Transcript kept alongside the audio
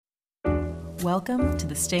Welcome to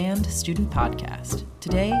the Stand Student Podcast.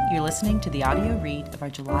 Today, you're listening to the audio read of our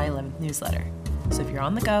July 11th newsletter. So if you're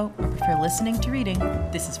on the go or prefer listening to reading,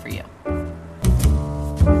 this is for you.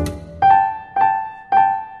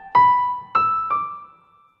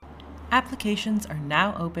 Applications are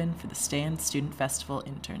now open for the Stand Student Festival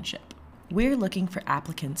internship. We're looking for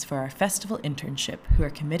applicants for our festival internship who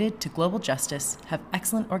are committed to global justice, have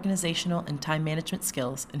excellent organizational and time management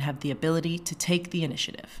skills, and have the ability to take the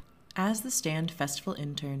initiative. As the Stand Festival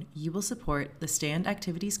intern, you will support the Stand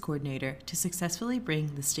Activities Coordinator to successfully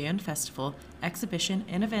bring the Stand Festival, exhibition,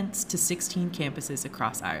 and events to 16 campuses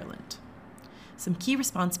across Ireland. Some key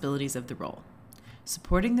responsibilities of the role: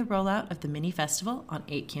 supporting the rollout of the mini festival on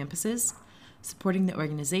 8 campuses, supporting the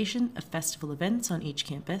organization of festival events on each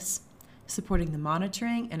campus, supporting the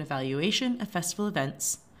monitoring and evaluation of festival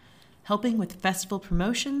events, helping with festival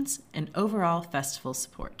promotions, and overall festival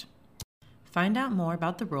support. Find out more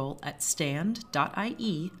about the role at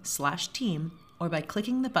stand.ie/team or by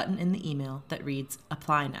clicking the button in the email that reads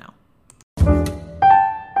Apply Now.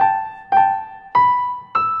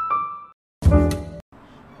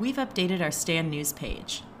 We've updated our Stand News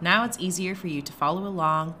page. Now it's easier for you to follow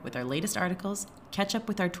along with our latest articles, catch up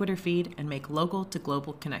with our Twitter feed, and make local to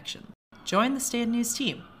global connection. Join the Stand News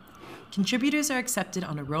team. Contributors are accepted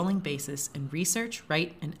on a rolling basis and research,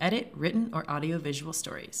 write, and edit written or audio-visual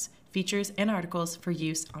stories, features, and articles for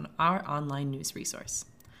use on our online news resource.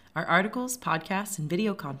 Our articles, podcasts, and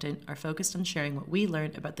video content are focused on sharing what we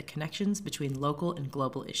learned about the connections between local and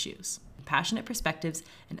global issues, passionate perspectives,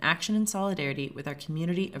 and action and solidarity with our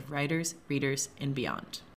community of writers, readers, and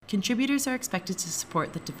beyond. Contributors are expected to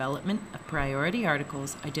support the development of priority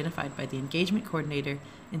articles identified by the engagement coordinator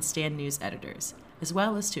and Stand News editors, as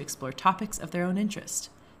well as to explore topics of their own interest.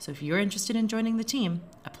 So if you're interested in joining the team,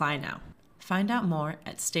 apply now. Find out more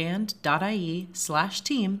at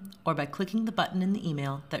stand.ie/team or by clicking the button in the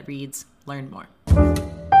email that reads Learn More.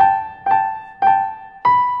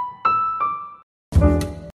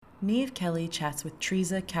 Niamh Kelly chats with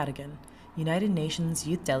Teresa Cadigan, United Nations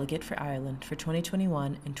Youth Delegate for Ireland for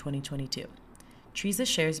 2021 and 2022. Teresa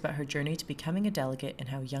shares about her journey to becoming a delegate and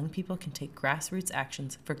how young people can take grassroots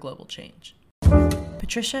actions for global change.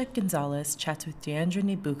 Patricia Gonzalez chats with Deandra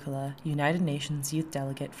Nibukala, United Nations Youth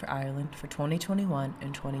Delegate for Ireland for 2021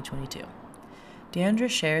 and 2022. Deandra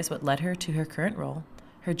shares what led her to her current role,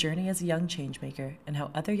 her journey as a young changemaker, and how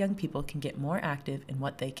other young people can get more active in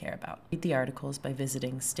what they care about. Read the articles by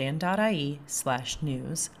visiting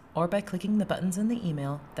stand.ie/news or by clicking the buttons in the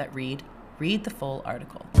email that read the full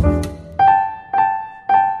article.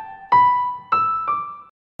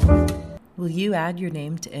 Will you add your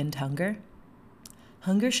name to end hunger?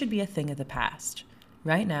 Hunger should be a thing of the past.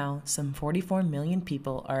 Right now, some 44 million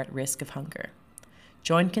people are at risk of hunger.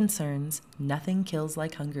 Join Concern's Nothing Kills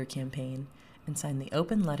Like Hunger campaign and sign the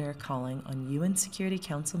open letter calling on UN Security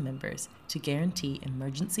Council members to guarantee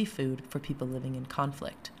emergency food for people living in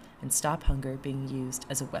conflict and stop hunger being used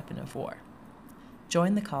as a weapon of war.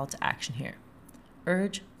 Join the call to action here.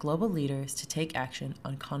 Urge global leaders to take action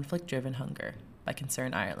on conflict-driven hunger by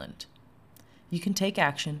Concern Ireland. You can take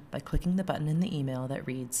action by clicking the button in the email that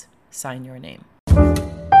reads, Sign Your Name.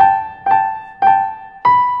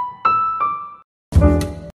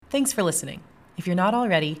 Thanks for listening. If you're not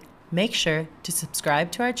already, make sure to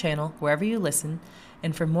subscribe to our channel wherever you listen,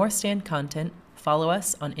 and for more Stand content, follow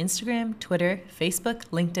us on Instagram, Twitter, Facebook,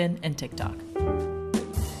 LinkedIn, and TikTok.